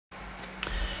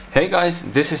Hey guys,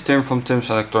 this is Tim from Tim's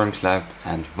Electronics Lab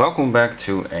and welcome back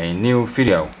to a new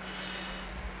video.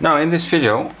 Now in this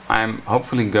video I'm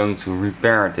hopefully going to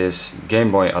repair this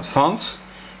Game Boy Advance.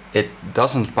 It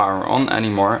doesn't power on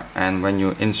anymore, and when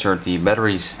you insert the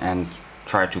batteries and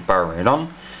try to power it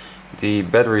on, the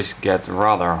batteries get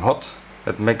rather hot.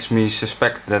 That makes me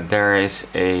suspect that there is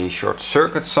a short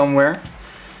circuit somewhere,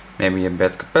 maybe a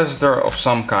bad capacitor of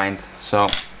some kind. So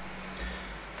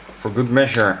for good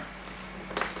measure,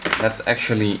 let's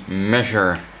actually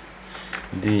measure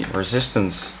the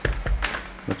resistance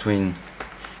between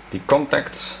the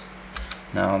contacts.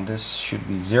 Now this should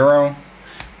be 0,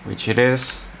 which it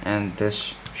is, and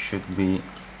this should be,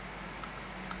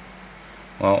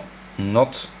 well,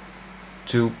 not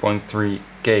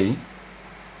 2.3K.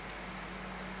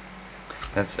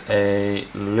 That's a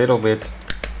little bit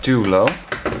too low.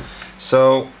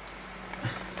 So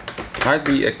might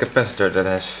be a capacitor that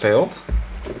has failed.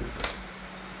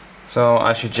 So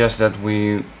I suggest that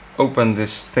we open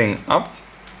this thing up.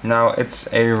 Now it's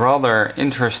a rather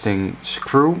interesting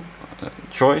screw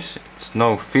choice. It's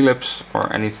no Phillips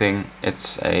or anything.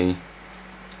 It's a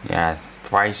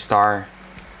TriStar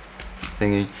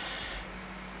thingy.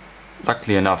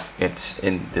 Luckily enough, it's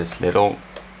in this little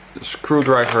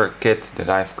screwdriver kit that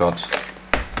I've got.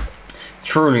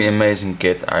 Truly amazing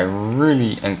kit. I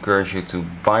really encourage you to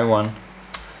buy one.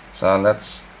 So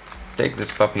let's take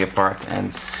this puppy apart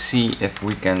and see if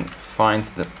we can find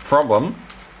the problem.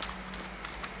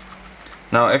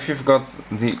 Now if you've got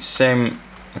the same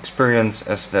experience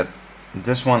as that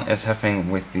this one is having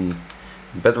with the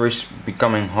batteries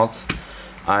becoming hot,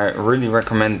 I really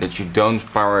recommend that you don't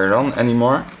power it on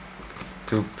anymore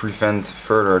to prevent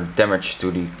further damage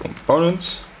to the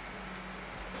components,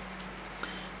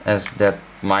 as that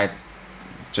might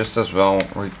just as well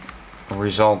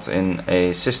result in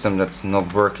a system that's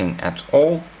not working at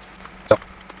all. So,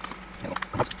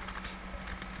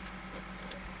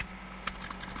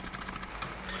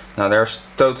 now there's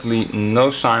totally no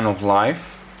sign of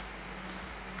life.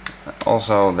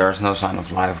 Also there's no sign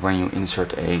of life when you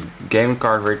insert a game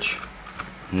cartridge.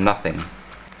 Nothing.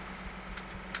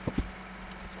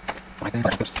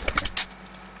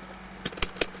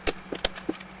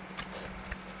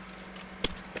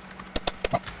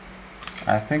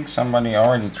 I think somebody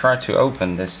already tried to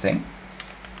open this thing.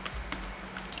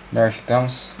 There she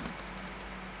comes.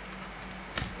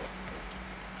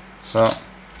 So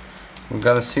we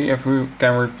gotta see if we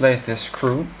can replace this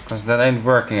screw, because that ain't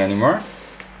working anymore.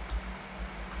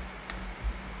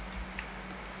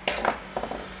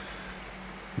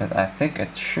 But I think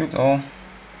it should all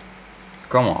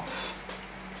come off.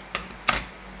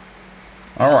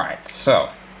 Alright, so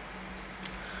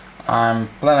I'm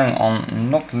planning on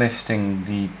not lifting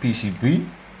the PCB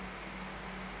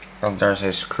because there's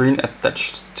a screen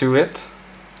attached to it,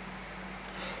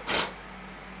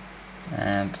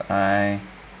 and I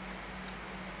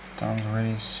don't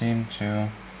really seem to.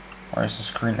 Where is the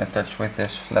screen attached with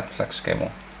this flat flex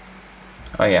cable?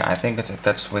 Oh yeah, I think it's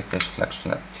attached with this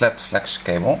flat flex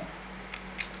cable,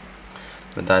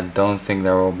 but I don't think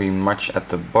there will be much at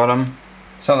the bottom.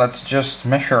 So let's just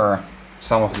measure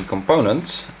some of the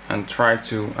components and try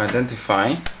to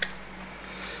identify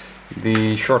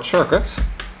the short circuit.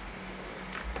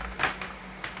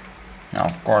 Now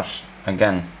of course,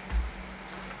 again,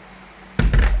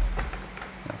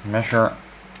 let's measure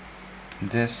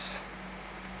this.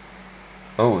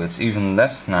 Oh, it's even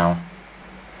less now.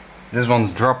 This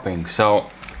one's dropping, so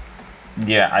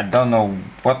yeah, I don't know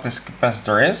what this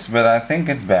capacitor is, but I think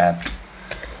it's bad.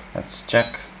 Let's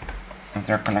check if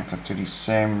they're connected to the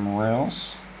same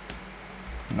rails.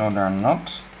 No, they're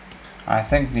not. I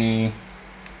think the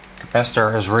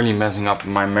capacitor is really messing up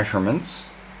my measurements.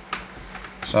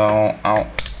 So I'll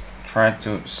try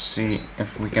to see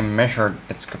if we can measure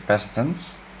its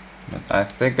capacitance. But I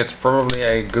think it's probably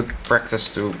a good practice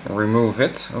to remove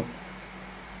it. Oh.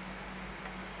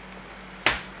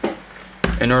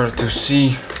 In order to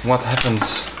see what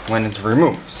happens when it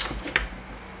removes.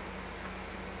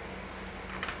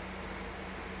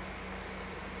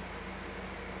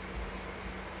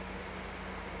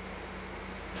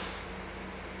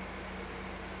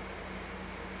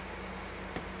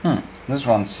 This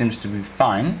one seems to be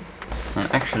fine, and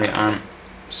actually I'm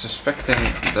suspecting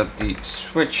that the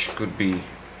switch could be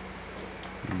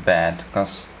bad,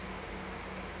 because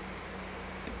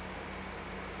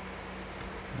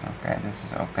okay, this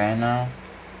is okay now.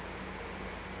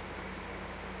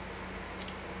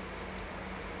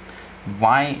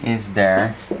 Why is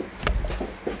there, I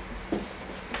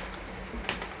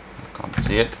can't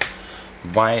see it,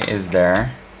 why is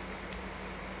there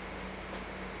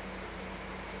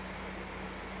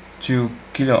 2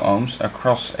 kilo ohms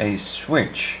across a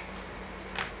switch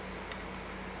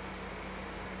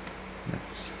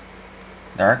that's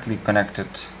directly connected,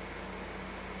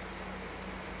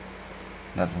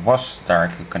 that was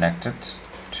directly connected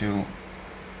to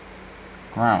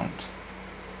ground.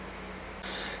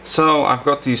 So I've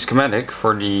got the schematic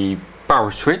for the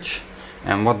power switch,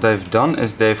 and what they've done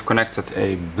is they've connected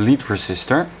a bleed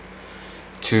resistor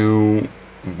to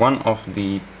one of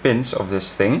the pins of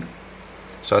this thing,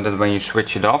 so that when you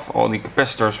switch it off, all the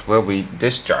capacitors will be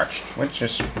discharged, which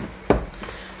is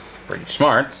pretty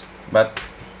smart, but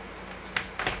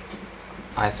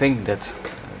I think that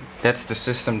that's the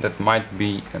system that might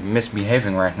be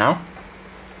misbehaving right now.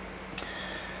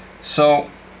 So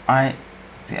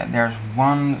there's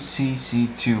one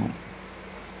CC2,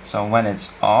 so when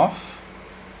it's off,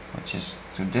 which is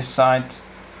to this side,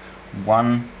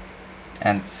 1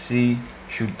 and C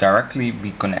should directly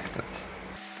be connected,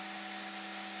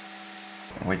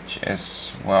 which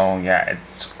is, well, yeah,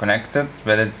 it's connected,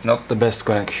 but it's not the best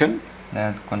connection.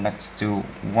 That connects to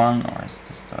 1, or is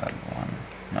this the other one?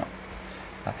 No,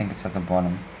 I think it's at the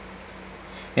bottom.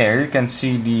 Yeah, here you can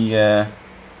see the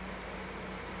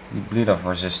bleed off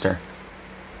resistor.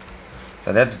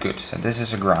 So that's good. So this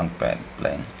is a ground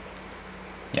plane.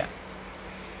 Yeah.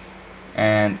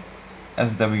 And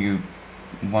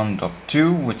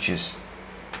SW1.2, which is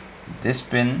this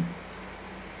pin,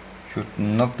 should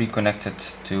not be connected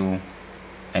to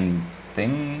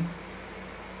anything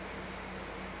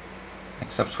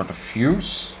except for the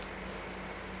fuse,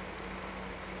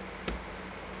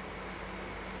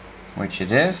 which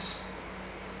it is,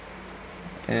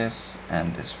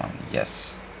 and this one,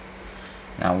 yes.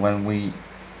 Now when we,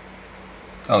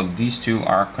 oh, these two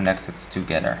are connected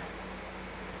together.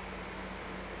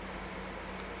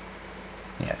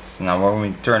 Yes, now when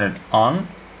we turn it on,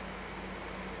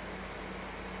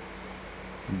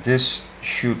 this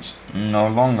should no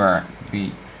longer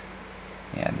be,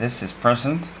 yeah, this is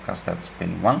present because that's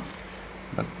pin 1,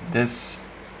 but this,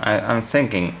 I'm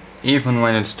thinking, even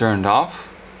when it's turned off,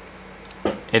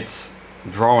 it's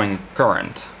drawing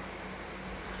current,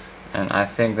 and I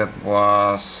think that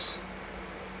was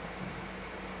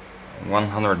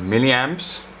 100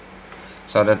 milliamps.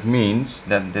 So that means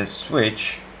that this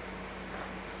switch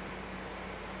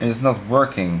is not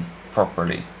working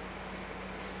properly,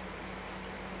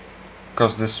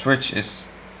 because the switch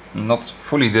is not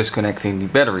fully disconnecting the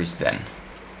batteries then.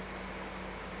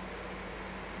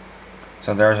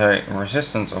 So there's a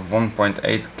resistance of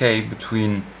 1.8K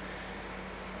between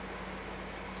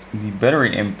the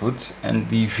battery input and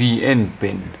the V-in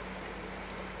pin,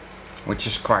 which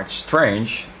is quite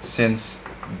strange since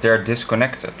they're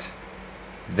disconnected.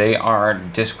 They are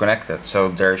disconnected, so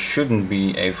there shouldn't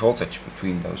be a voltage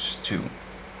between those two.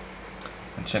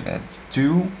 And check that, it's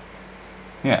 2,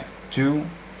 yeah, 2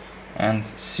 and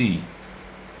C.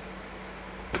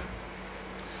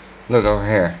 Look over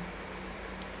here.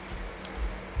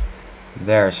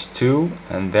 There's 2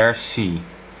 and there's C.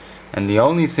 And the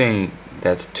only thing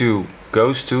that 2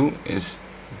 goes to is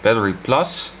battery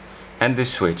plus and the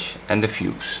switch and the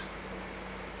fuse.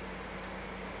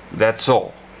 That's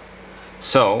all.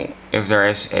 So if there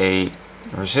is a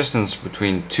resistance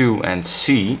between 2 and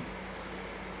C,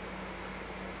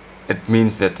 it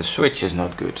means that the switch is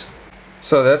not good.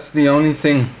 So that's the only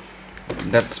thing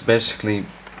that's basically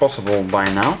possible by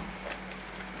now,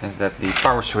 is that the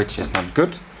power switch is not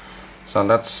good. So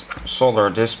let's solder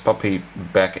this puppy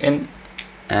back in,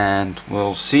 and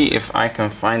we'll see if I can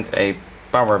find a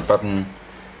power button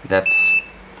that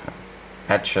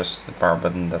matches the power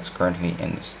button that's currently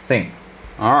in this thing.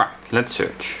 Alright, let's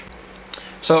search.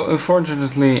 So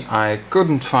unfortunately I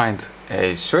couldn't find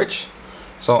a switch,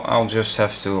 so I'll just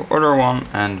have to order one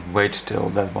and wait till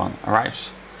that one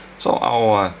arrives. So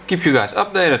I'll keep you guys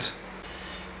updated.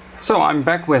 So I'm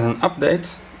back with an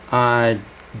update. I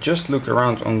just looked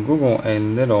around on Google a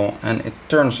little, and it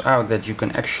turns out that you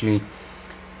can actually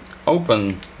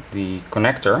open the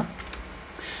connector,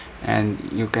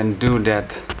 and you can do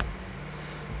that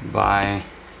by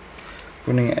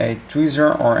putting a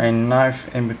tweezer or a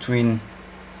knife in between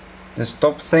this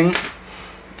top thing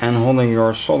and holding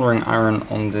your soldering iron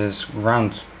on this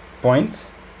ground point.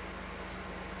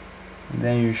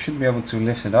 Then you should be able to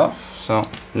lift it off. So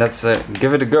let's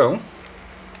give it a go.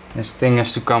 This thing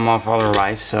has to come off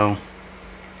otherwise, so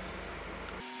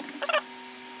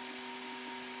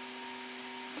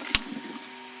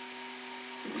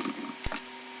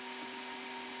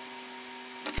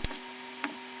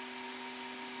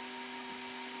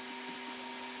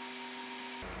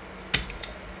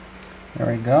there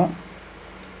we go.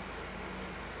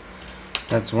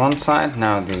 That's one side.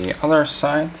 Now the other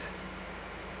side.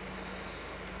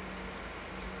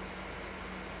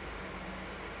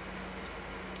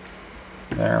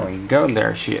 There we go,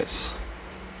 there she is.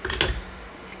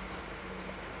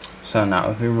 So now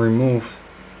if we remove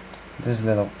this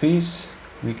little piece,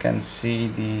 we can see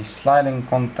the sliding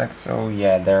contacts. Oh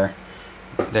yeah,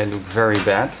 they look very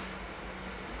bad.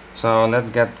 So let's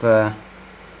get a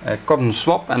cotton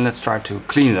swab and let's try to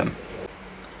clean them.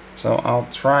 So I'll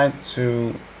try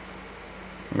to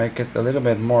make it a little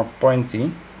bit more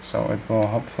pointy, so it will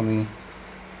hopefully,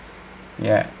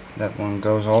 yeah, that one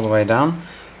goes all the way down.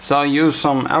 So I'll use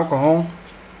some alcohol,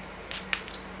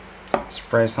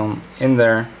 spray some in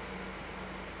there,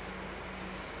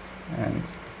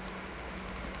 and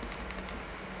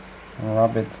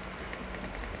rub it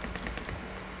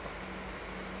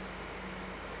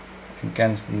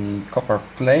against the copper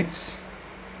plates.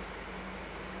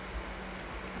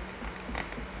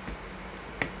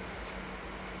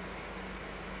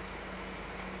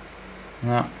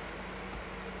 Now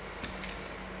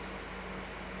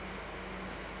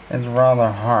it's rather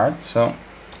hard, so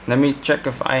let me check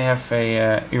if I have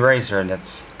a eraser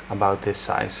that's about this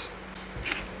size.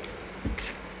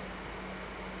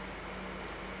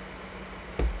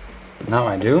 Now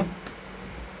I do.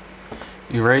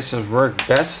 Erasers work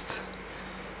best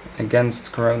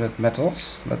against corroded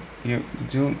metals, but you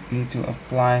do need to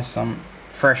apply some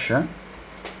pressure.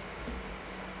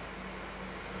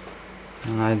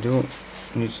 And I do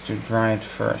need to dry it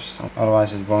first,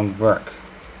 otherwise it won't work.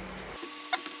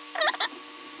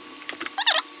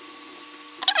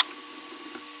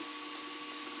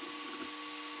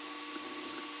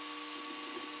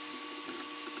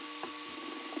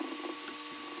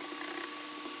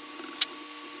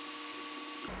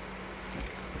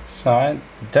 So it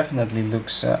definitely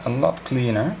looks a lot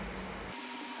cleaner.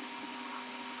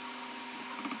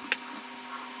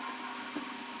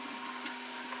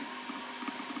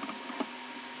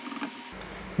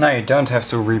 Now you don't have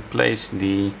to replace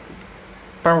the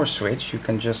power switch, you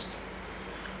can just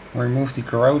remove the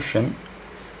corrosion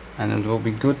and it will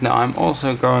be good. Now I'm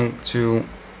also going to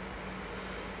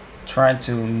try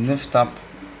to lift up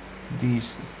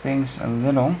these things a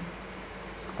little,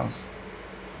 because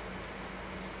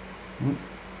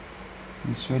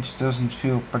the switch doesn't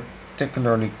feel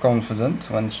particularly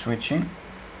confident when switching.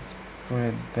 Let's put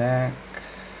it back.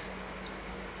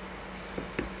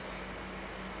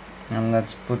 And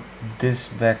let's put this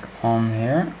back on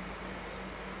here.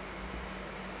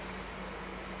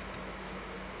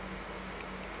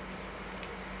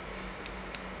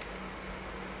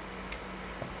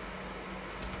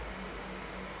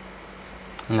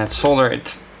 And let's solder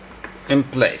it in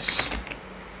place.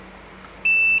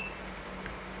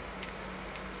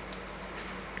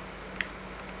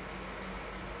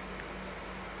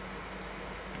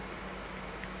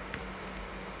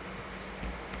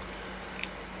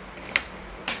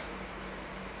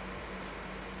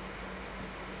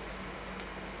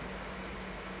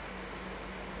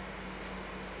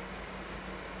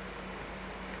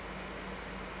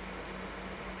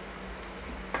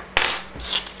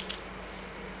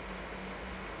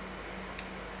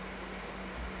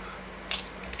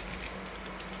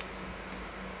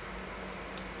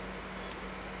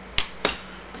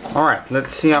 Alright,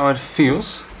 let's see how it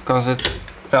feels, because it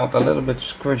felt a little bit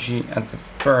squishy at the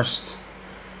first.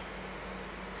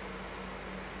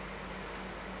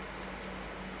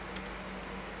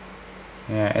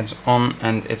 Yeah, it's on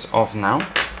and it's off now.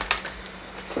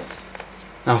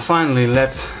 Now finally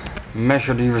let's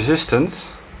measure the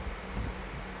resistance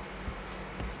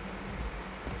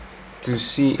to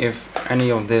see if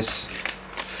any of this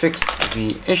fixed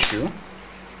the issue.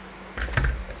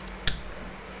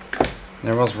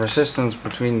 There was resistance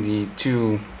between the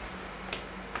two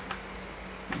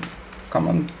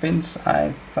common pins,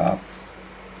 I thought.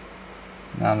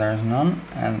 Now there's none,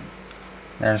 and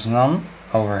there's none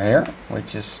over here,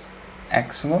 which is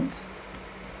excellent.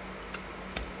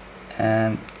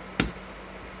 And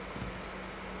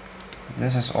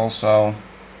this is also,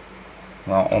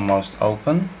 well, almost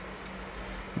open.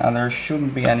 Now there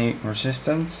shouldn't be any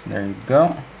resistance. There you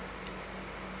go.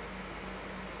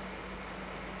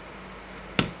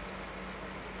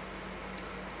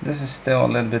 This is still a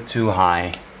little bit too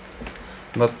high,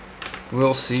 but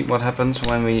we'll see what happens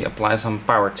when we apply some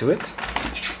power to it.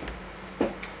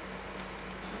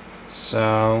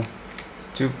 So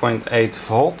 2.8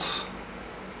 volts.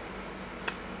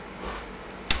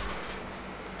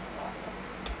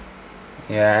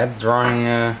 Yeah, it's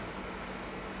drawing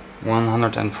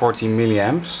 140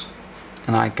 milliamps,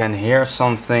 and I can hear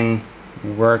something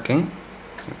working.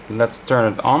 Let's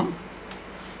turn it on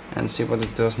and see what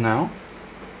it does now.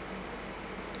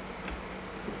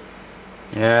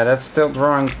 Yeah, that's still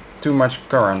drawing too much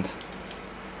current.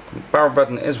 The power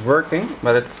button is working,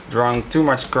 but it's drawing too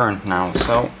much current now,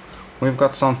 so we've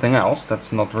got something else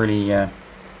that's not really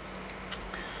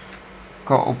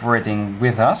cooperating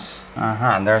with us.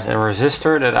 There's a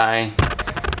resistor that I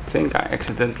think I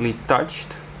accidentally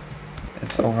touched.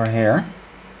 It's over here.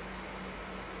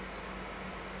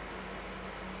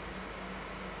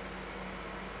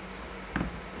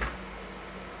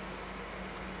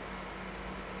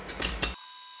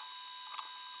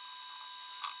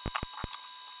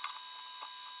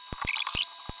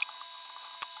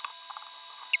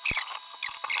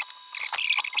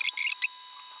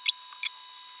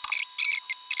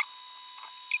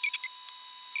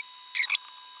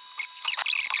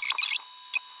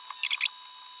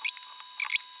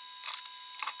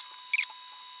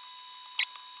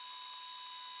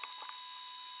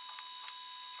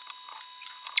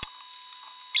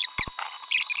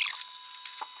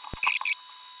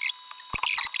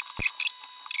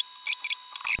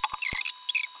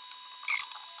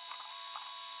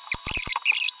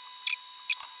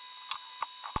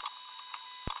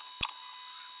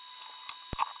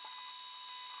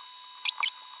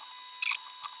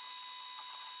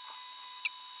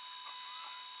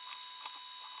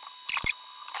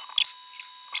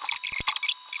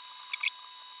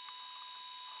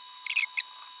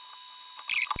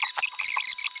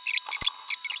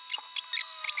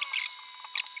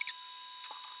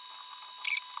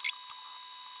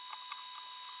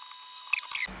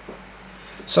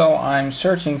 So I'm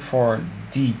searching for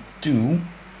D2,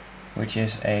 which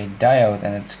is a diode,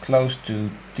 and it's close to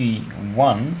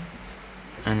T1,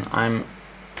 and I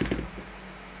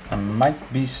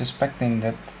might be suspecting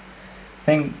that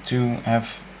thing to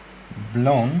have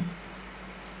blown,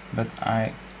 but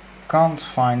I can't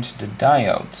find the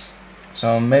diode.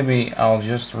 So maybe I'll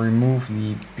just remove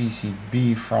the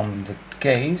PCB from the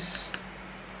case,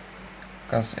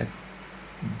 because it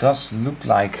does look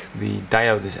like the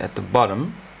diode is at the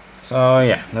bottom. So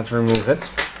yeah, let's remove it.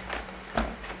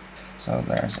 So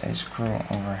there's a screw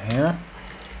over here.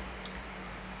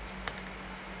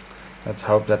 Let's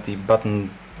hope that the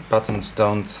buttons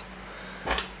don't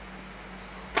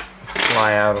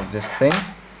fly out of this thing.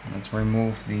 Let's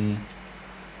remove the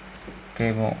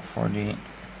cable for the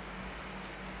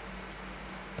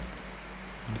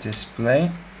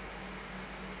display.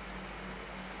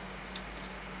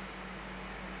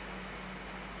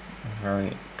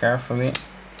 Very carefully.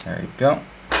 There you go.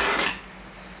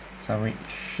 So we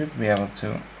should be able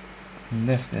to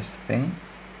lift this thing.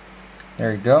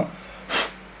 There you go.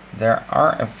 There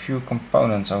are a few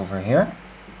components over here.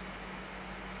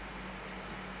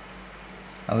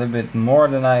 A little bit more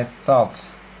than I thought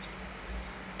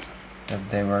that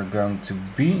they were going to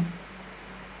be.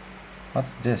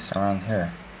 What's this around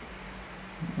here?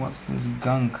 What's this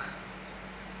gunk?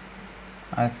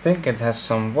 I think it has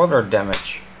some water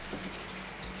damage.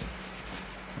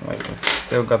 Wait, we've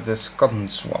still got this cotton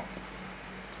swab.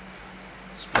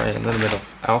 Spray a little bit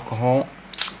of alcohol.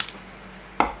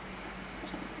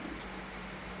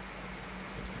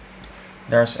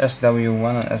 There's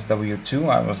SW1 and SW2.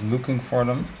 I was looking for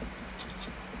them.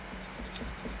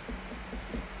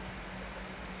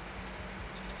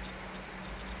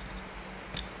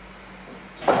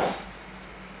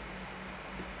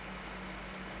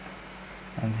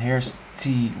 And here's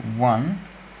T1.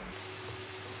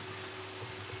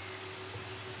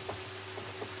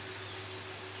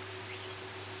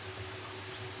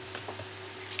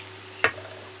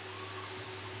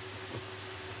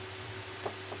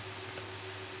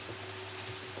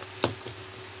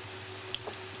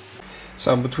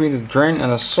 So between the drain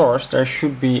and the source there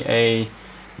should be a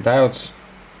diode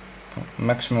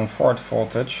maximum forward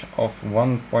voltage of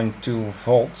 1.2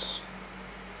 volts.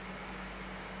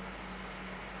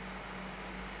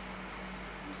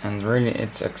 And really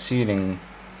it's exceeding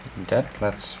that.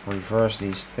 Let's reverse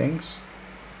these things.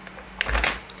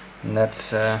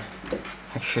 Let's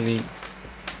actually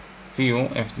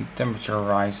feel if the temperature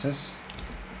rises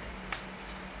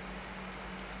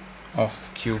of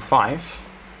Q5.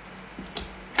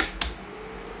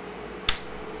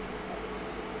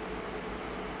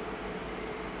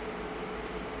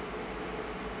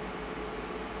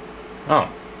 Oh.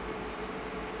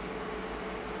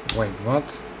 Wait,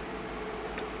 what?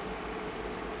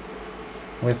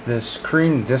 With the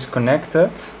screen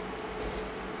disconnected,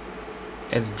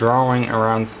 it's drawing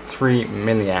around 3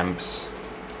 milliamps.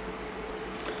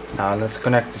 Now let's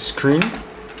connect the screen.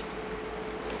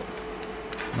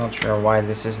 Not sure why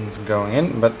this isn't going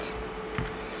in, but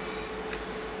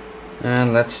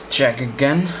let's check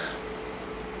again.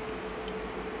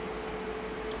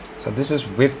 So this is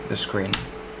with the screen.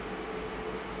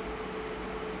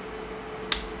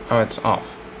 Oh, it's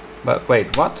off. But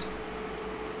wait, what?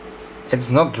 It's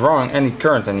not drawing any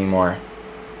current anymore.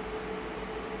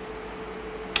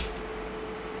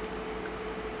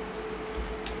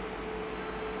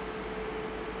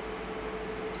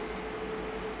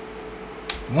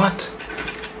 What?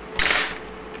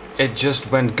 It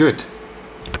just went good.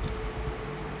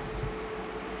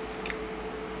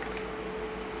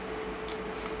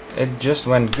 It just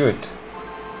went good.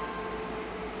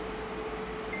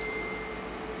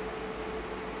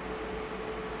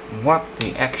 What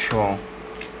the actual...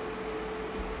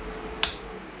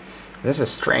 This is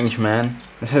strange, man.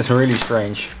 This is really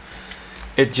strange.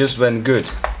 It just went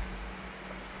good.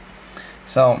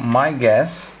 So my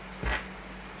guess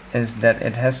is that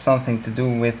it has something to do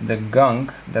with the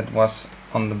gunk that was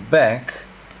on the back,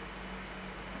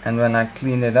 and when I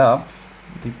clean it up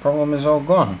the problem is all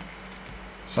gone.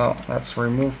 So let's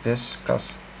remove this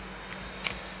because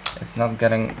it's not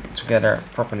getting together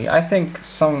properly. I think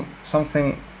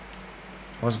something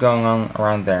was going on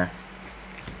around there.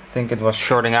 I think it was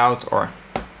shorting out,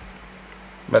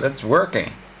 but it's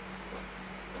working.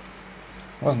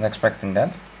 Wasn't expecting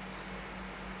that.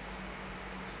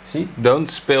 See, don't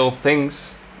spill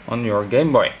things on your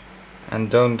Game Boy, and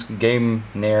don't game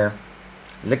near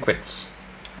liquids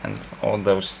and all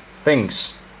those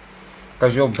things,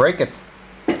 because you'll break it.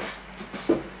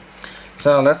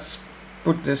 So let's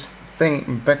put this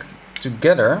thing back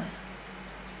together.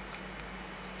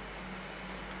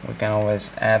 We can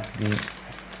always add the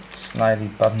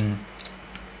slidey button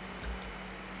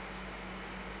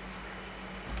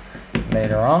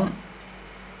later on.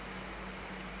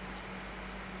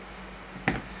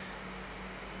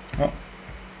 Oh.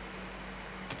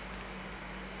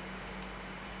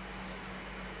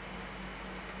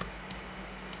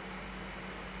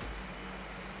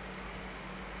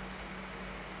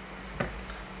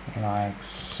 Like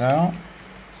so.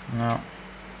 Now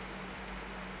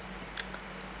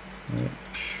we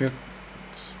should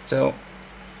still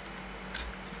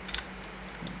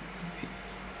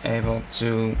be able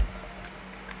to.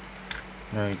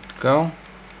 There you go.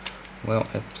 Will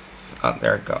it? Oh,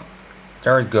 there it go.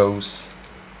 There it goes.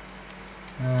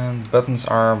 And buttons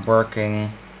are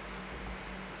working.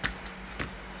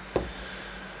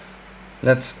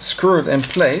 Let's screw it in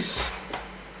place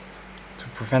to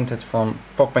prevent it from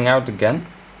popping out again,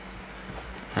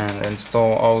 and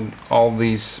install all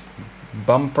these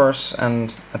bumpers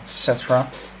and etc.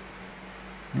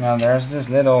 Now there's this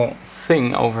little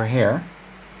thing over here,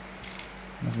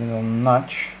 this little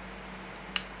notch.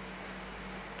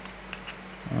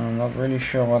 I'm not really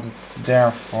sure what it's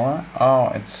there for.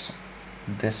 Oh, it's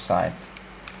this side.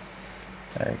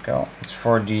 There you go. It's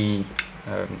for the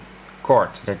cord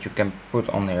that you can put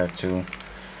on here to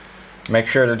make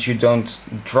sure that you don't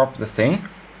drop the thing.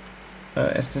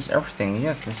 Is this everything?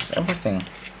 Yes, this is everything.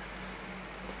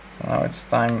 So now it's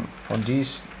time for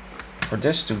this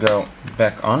to go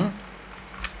back on.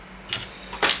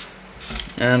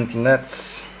 And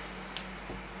let's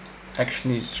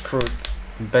actually screw it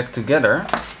back together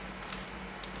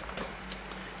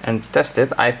and test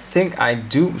it. I think I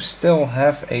do still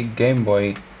have a Game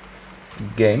Boy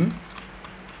game,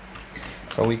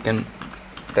 so we can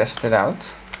test it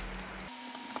out.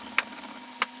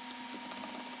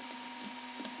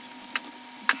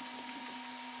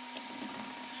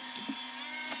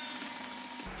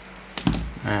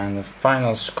 And the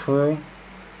final screw.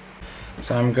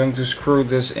 So I'm going to screw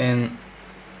this in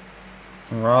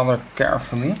rather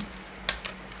carefully.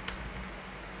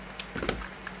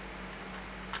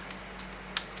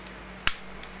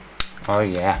 Oh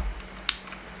yeah.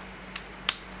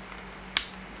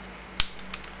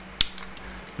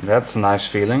 That's a nice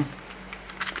feeling.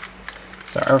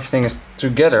 So everything is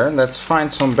together. Let's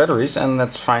find some batteries and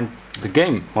let's find the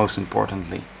game, most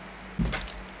importantly.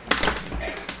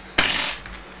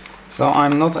 So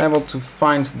I'm not able to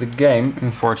find the game,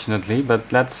 unfortunately,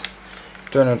 but let's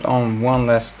turn it on one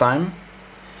last time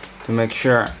to make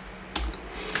sure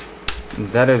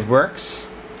that it works.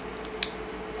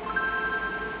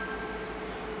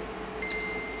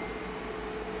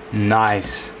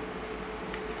 Nice.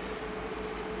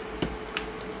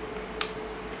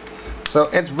 So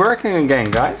it's working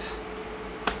again, guys.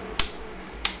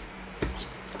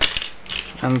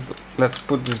 And let's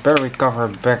put this battery cover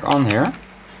back on here.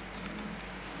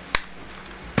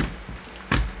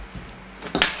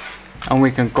 And we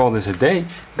can call this a day.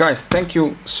 Guys, thank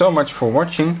you so much for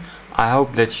watching. I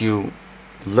hope that you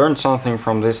learned something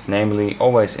from this, namely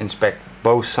always inspect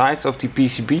both sides of the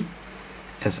PCB,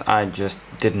 as I just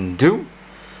didn't do.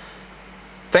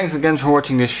 Thanks again for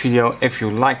watching this video. If you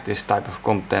like this type of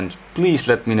content, please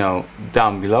let me know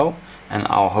down below, and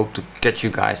I'll hope to catch you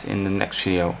guys in the next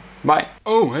video. Bye!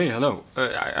 Oh, hey, hello.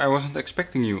 I wasn't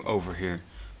expecting you over here.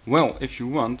 Well, if you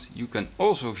want, you can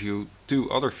also view 2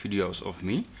 other videos of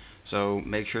me. So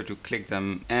make sure to click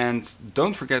them and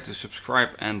don't forget to subscribe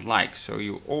and like so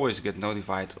you always get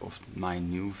notified of my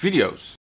new videos.